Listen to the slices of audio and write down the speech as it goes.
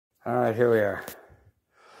All right, here we are.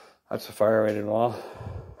 That's the fire rated wall.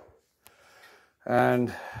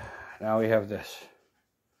 And now we have this.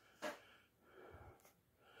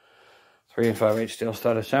 3 5/8 steel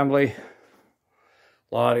stud assembly.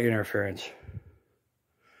 A lot of interference.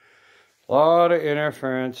 A lot of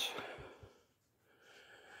interference.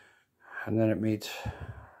 And then it meets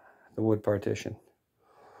the wood partition.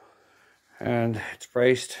 And it's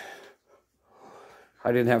braced.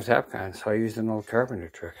 I didn't have tap cans, so I used an old carpenter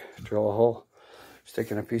trick. Drill a hole, stick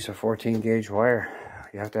in a piece of 14 gauge wire.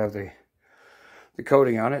 You have to have the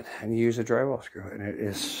coating on it, and you use a drywall screw, and it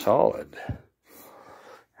is solid.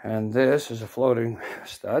 And this is a floating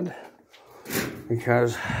stud,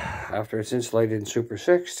 because after it's insulated and super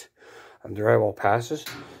sixed, and drywall passes,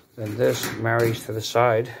 then this marries to the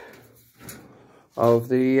side of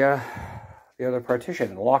the other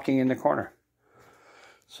partition, locking in the corner.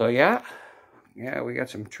 So yeah, we got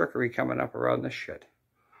some trickery coming up around this shit.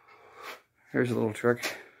 Here's a little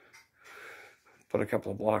trick. Put a couple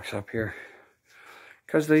of blocks up here.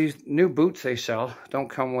 Because these new boots they sell don't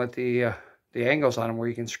come with the angles on them where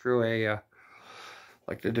you can screw a,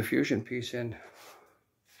 like the diffusion piece in.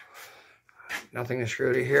 Nothing to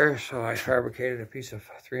screw to here, so I fabricated a piece of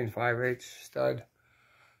 3 5/8 stud.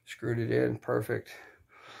 Screwed it in, perfect.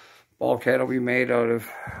 Bulkhead will be made out of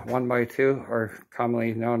 1x2, or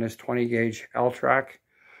commonly known as 20 gauge L-track.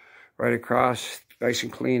 Right across, nice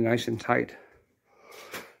and clean, nice and tight.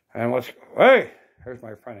 And hey, there's my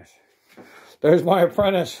apprentice. There's my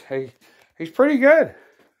apprentice. Hey, he's pretty good.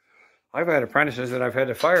 I've had apprentices that I've had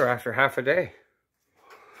to fire after half a day.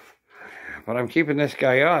 But I'm keeping this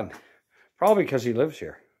guy on. Probably because he lives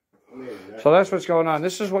here. So that's what's going on.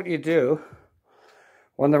 This is what you do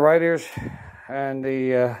when the writers and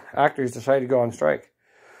the actors decide to go on strike.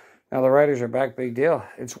 Now the writers are back, big deal.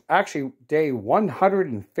 It's actually day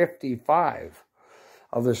 155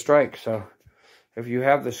 of the strike. So if you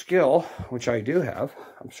have the skill, which I do have,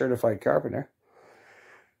 I'm a certified carpenter.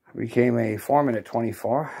 I became a foreman at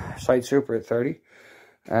 24, site super at 30,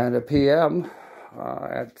 and a PM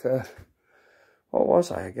at, what was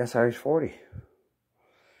I? I guess I was 40.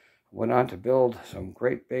 Went on to build some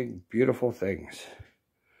great big beautiful things.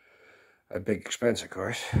 A big expense, of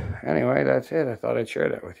course. Anyway, that's it. I thought I'd share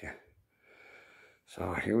that with you.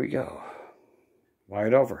 So here we go.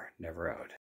 Wyatt over, never out.